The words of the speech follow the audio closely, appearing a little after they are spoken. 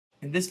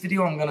In this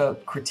video, I'm gonna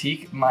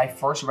critique my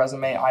first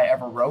resume I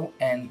ever wrote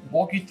and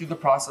walk you through the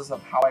process of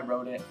how I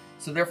wrote it,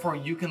 so therefore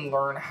you can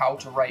learn how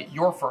to write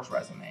your first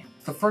resume.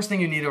 The first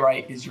thing you need to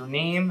write is your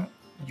name,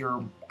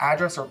 your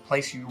address or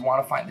place you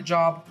want to find the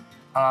job,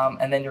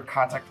 and then your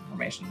contact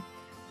information.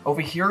 Over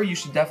here, you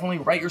should definitely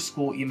write your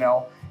school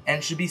email, and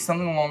it should be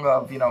something along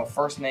of,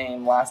 first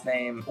name, last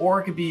name,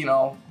 or it could be,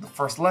 the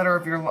first letter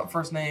of your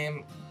first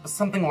name,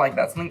 something like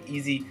that, something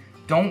easy.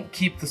 Don't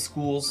keep the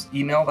school's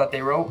email that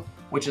they wrote,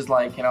 which is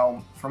like,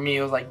 for me,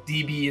 it was like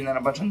DB and then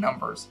a bunch of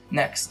numbers.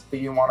 Next,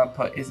 you want to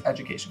put is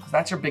education, because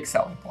that's your big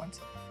selling point.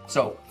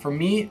 So for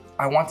me,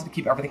 I wanted to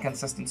keep everything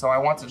consistent. So I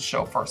wanted to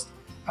show first,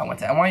 I went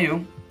to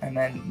NYU, and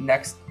then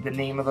next, the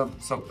name of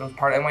so it was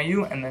part of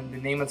NYU, and then the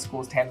name of the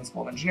school is Tandon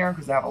School of Engineering,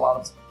 because they have a lot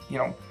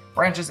of,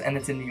 branches, and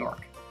it's in New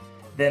York.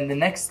 Then the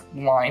next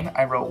line,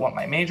 I wrote what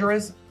my major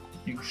is.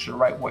 You should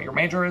write what your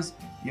major is.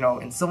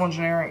 In civil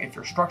engineering, if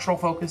you're structural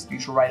focused, you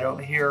should write it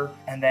over here,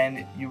 and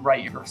then you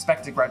write your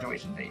expected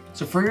graduation date.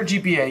 So for your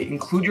GPA,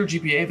 include your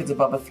GPA if it's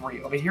above a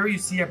 3. Over here, you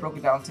see I broke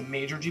it down to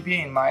major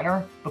GPA and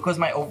minor because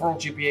my overall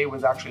GPA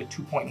was actually a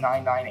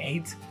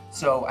 2.998,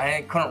 so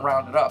I couldn't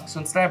round it up.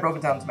 So instead, I broke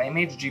it down to my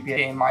major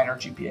GPA and minor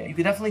GPA. You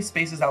could definitely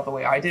space this out the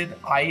way I did.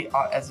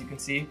 As you can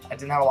see, I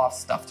didn't have a lot of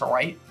stuff to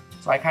write,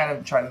 so I kind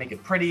of try to make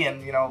it pretty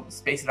and,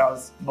 space it out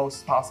as most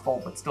as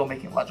possible, but still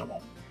make it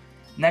legible.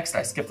 Next,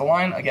 I skipped the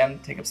line, again,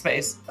 take up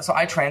space. So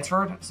I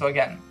transferred, so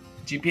again,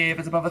 GPA if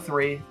it's above a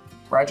 3,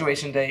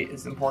 graduation date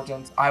is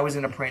important. I was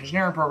in a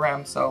pre-engineering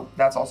program, so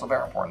that's also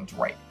very important to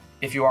write.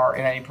 If you are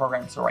in any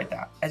program, so write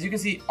that. As you can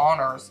see,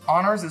 honors.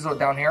 Honors is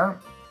down here.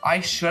 I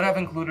should have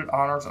included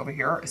honors over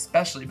here,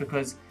 especially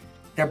because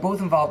they're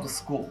both involved with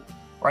school,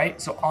 right?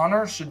 So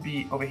honors should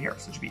be over here.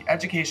 So it should be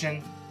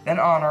education, then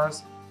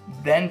honors,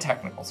 then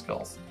technical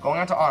skills. Going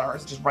on to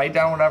honors, just write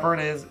down whatever it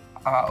is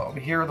over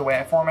here, the way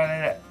I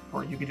formatted it.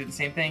 Or you could do the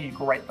same thing. You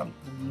could write the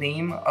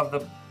name of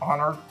the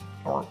honor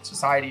or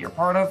society you're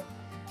part of,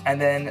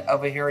 and then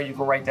over here you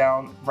can write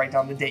down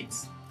the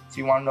dates. So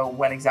you want to know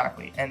when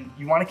exactly, and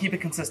you want to keep it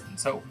consistent.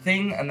 So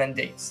thing and then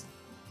dates.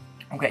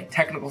 Okay,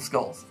 technical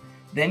skills.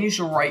 Then you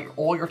should write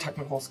all your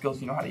technical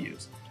skills you know how to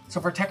use.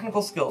 So for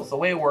technical skills, the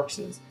way it works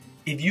is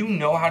if you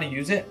know how to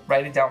use it,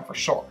 write it down for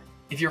sure.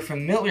 If you're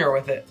familiar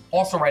with it,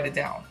 also write it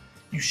down.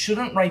 You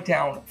shouldn't write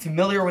down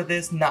familiar with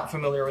this, not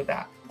familiar with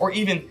that, or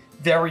even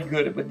very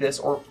good with this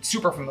or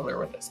super familiar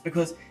with this,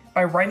 because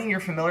by writing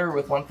you're familiar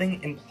with one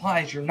thing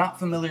implies you're not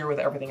familiar with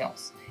everything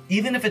else.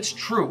 Even if it's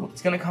true,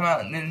 it's going to come out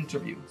in an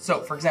interview.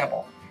 So for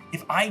example,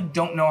 if I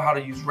don't know how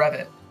to use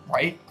Revit,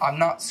 right? I'm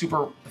not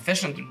super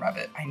efficient in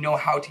Revit. I know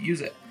how to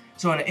use it.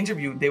 So in an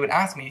interview, they would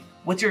ask me,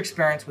 what's your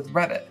experience with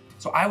Revit?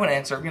 So I would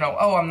answer,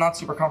 oh, I'm not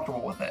super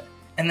comfortable with it.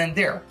 And then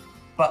there.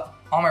 But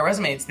on my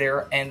resume, it's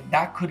there, and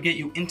that could get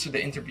you into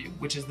the interview,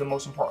 which is the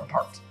most important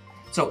part.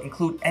 So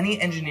include any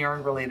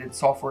engineering related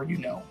software you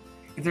know.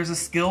 If there's a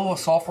skill, a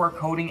software,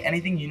 coding,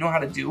 anything you know how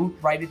to do,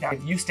 write it down.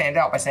 If you stand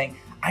out by saying,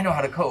 I know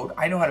how to code,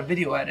 I know how to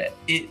video edit,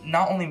 it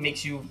not only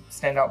makes you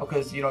stand out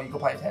because, you can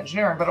apply it to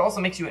engineering, but it also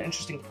makes you an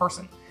interesting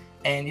person.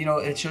 And,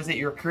 it shows that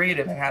you're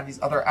creative and have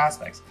these other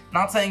aspects.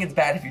 Not saying it's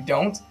bad if you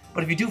don't,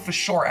 but if you do, for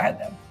sure add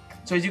them.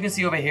 So as you can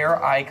see over here,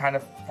 I kind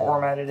of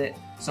formatted it.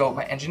 So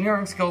my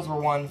engineering skills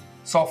were 1,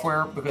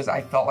 software, because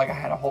I felt like I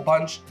had a whole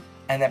bunch,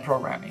 and then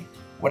programming.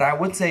 What I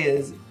would say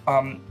is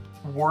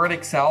Word,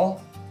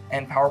 Excel,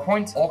 and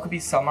PowerPoint all could be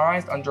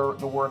summarized under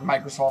the word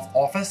Microsoft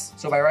Office.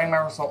 So by writing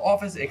Microsoft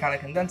Office, it kind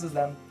of condenses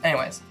them.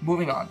 Anyways,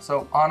 moving on.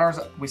 So honors,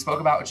 we spoke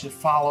about, it should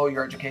follow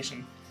your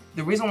education.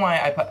 The reason why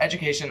I put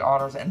education,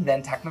 honors, and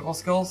then technical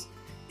skills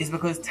is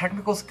because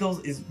technical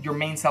skills is your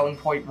main selling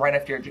point right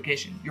after your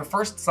education. Your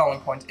first selling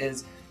point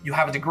is you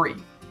have a degree,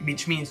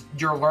 which means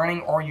you're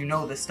learning or you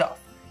know this stuff.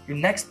 Your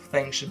next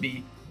thing should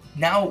be,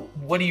 now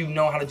what do you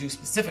know how to do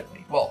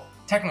specifically? Well,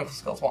 technical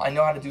skills. Well, I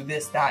know how to do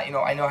this, that, I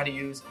know how to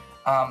use,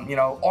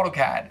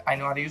 AutoCAD. I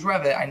know how to use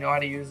Revit. I know how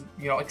to use,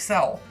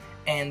 Excel.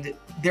 And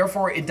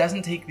therefore, it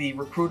doesn't take the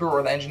recruiter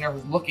or the engineer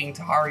who's looking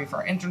to hire you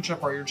for an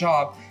internship or your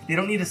job. They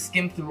don't need to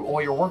skim through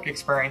all your work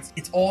experience.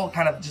 It's all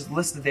kind of just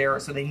listed there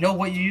so they know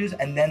what you use,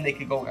 and then they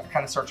could go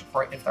kind of search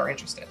for it if they're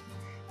interested.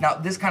 Now,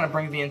 this kind of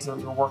brings me into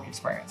your work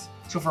experience.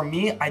 So for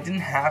me, I didn't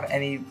have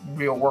any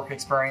real work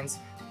experience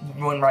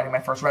when writing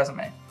my first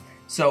resume.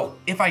 So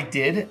if I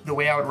did, the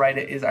way I would write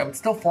it is I would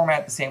still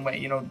format the same way,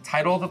 the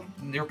title of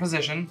your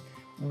position,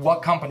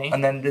 what company,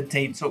 and then the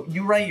date. So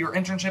you write your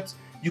internships,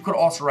 you could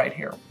also write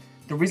here.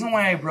 The reason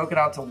why I broke it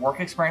out to work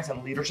experience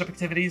and leadership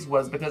activities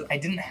was because I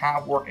didn't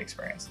have work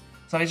experience.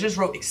 So I just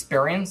wrote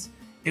experience.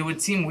 It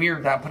would seem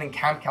weird that I'm putting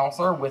camp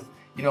counselor with,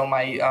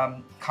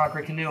 my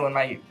concrete canoe and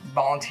my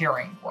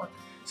volunteering work.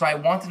 So I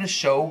wanted to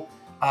show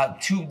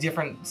 2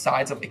 different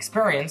sides of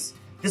experience.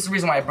 This is the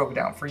reason why I broke it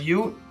down. For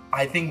you,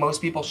 I think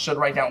most people should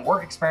write down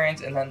work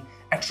experience and then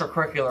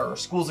extracurricular or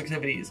schools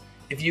activities.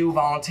 If you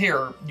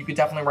volunteer, you could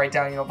definitely write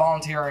down,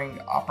 volunteering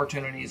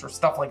opportunities or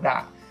stuff like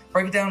that.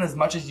 Break it down as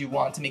much as you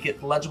want to make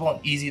it legible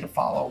and easy to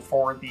follow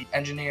for the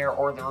engineer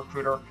or the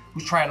recruiter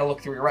who's trying to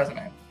look through your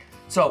resume.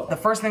 So the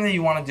first thing that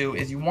you want to do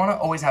is you want to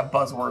always have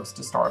buzzwords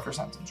to start off your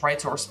sentence,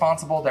 right? So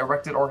responsible,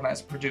 directed,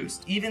 organized,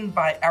 produced, even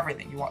by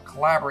everything. You want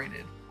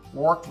collaborated,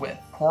 worked with,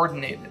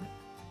 coordinated.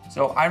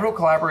 So I wrote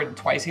collaborated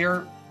twice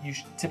here. You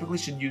typically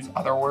should use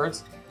other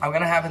words. I'm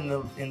gonna have in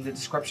the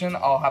description,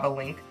 I'll have a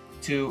link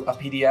to a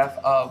PDF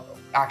of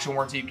action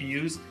words that you can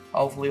use.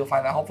 Hopefully you'll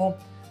find that helpful.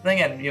 Then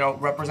again,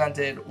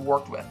 represented,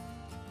 worked with.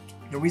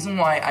 The reason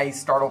why I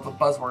start off with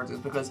buzzwords is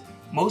because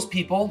most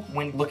people,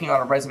 when looking at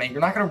a resume,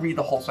 you're not going to read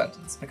the whole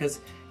sentence because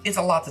it's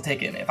a lot to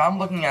take in. If I'm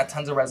looking at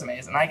tons of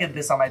resumes and I get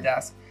this on my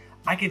desk,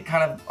 I could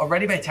kind of,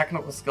 already by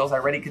technical skills, I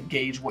already could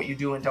gauge what you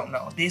do and don't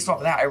know. Based off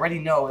of that, I already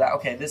know that,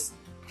 okay, this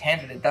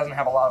candidate doesn't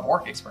have a lot of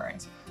work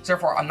experience. So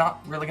therefore, I'm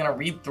not really going to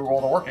read through all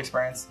the work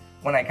experience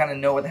when I kind of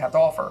know what they have to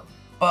offer.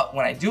 But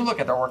when I do look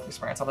at their work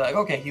experience, I'll be like,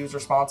 okay, he was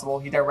responsible,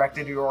 he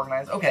directed, he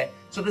organized. Okay,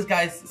 so this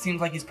guy seems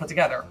like he's put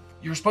together.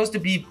 You're supposed to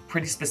be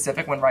pretty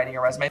specific when writing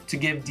a resume to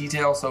give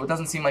detail so it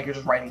doesn't seem like you're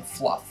just writing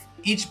fluff.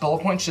 Each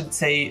bullet point should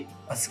say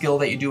a skill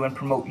that you do and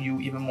promote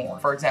you even more.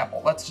 For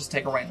example, let's just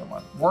take a random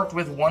one. Worked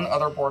with one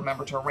other board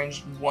member to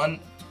arrange one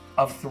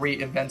of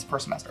 3 events per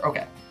semester.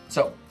 Okay,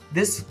 so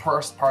this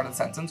first part of the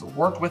sentence,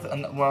 worked with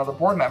one other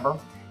board member,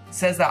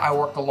 says that I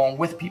worked along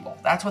with people.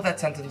 That's what that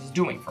sentence is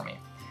doing for me.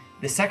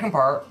 The second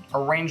part,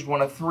 arranged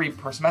one of 3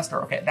 per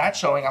semester. Okay, that's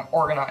showing I'm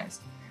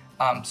organized.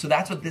 So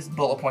that's what this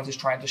bullet point is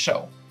trying to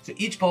show. So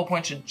each bullet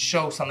point should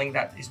show something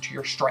that is to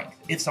your strength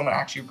if someone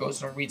actually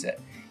goes and reads it.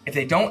 If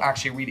they don't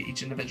actually read it,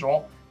 each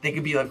individual, they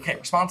could be like, okay,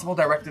 responsible,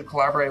 directed,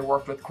 collaborated,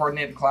 worked with,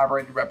 coordinated,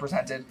 collaborated,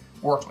 represented,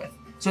 worked with.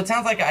 So it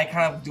sounds like I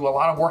kind of do a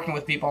lot of working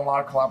with people and a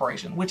lot of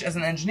collaboration, which as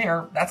an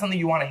engineer, that's something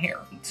you want to hear.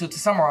 So to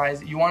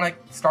summarize, you want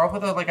to start off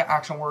with an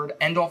action word,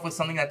 end off with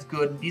something that's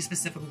good, be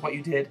specific with what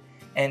you did,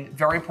 and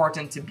very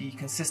important to be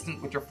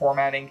consistent with your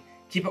formatting,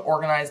 keep it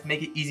organized,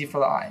 make it easy for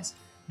the eyes.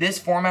 This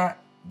format,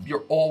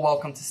 you're all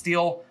welcome to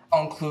steal.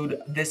 I'll include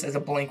this as a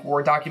blank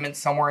Word document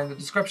somewhere in the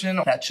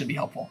description. That should be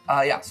helpful.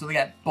 So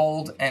again,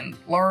 bold and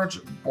large,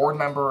 board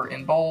member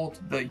in bold,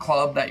 the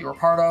club that you're a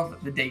part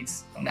of, the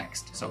dates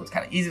next. So it's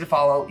kind of easy to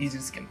follow, easy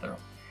to skim through.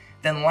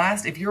 Then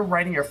last, if you're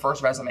writing your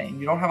first resume and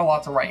you don't have a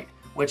lot to write,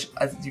 which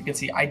as you can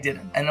see, I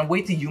didn't, and a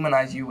way to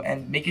humanize you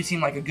and make you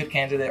seem like a good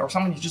candidate or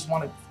someone you just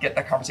want to get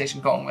that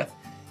conversation going with,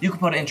 you can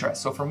put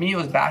interest. So for me, it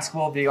was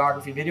basketball,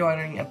 videography, video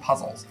editing, and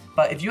puzzles.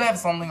 But if you have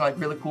something like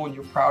really cool and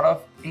you're proud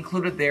of,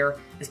 include it there,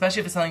 especially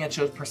if it's something that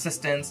shows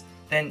persistence,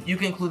 then you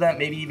can include that,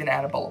 maybe even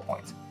add a bullet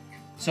point.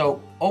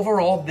 So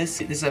overall,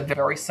 this is a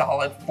very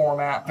solid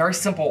format, very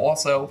simple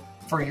also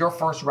for your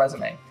first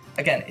resume.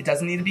 Again, it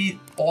doesn't need to be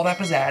all that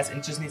pizzazz,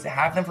 it just needs to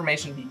have the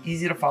information, be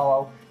easy to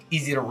follow,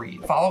 easy to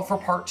read. Follow for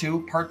part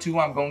 2. Part 2,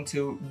 I'm going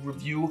to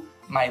review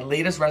my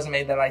latest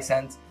resume that I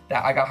sent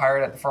that I got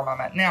hired at the firm I'm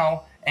at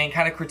now, and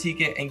kind of critique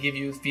it and give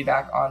you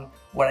feedback on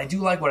what I do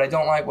like, what I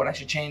don't like, what I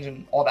should change,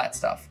 and all that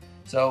stuff.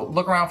 So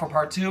look around for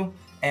part 2,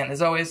 and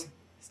as always,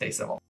 stay civil.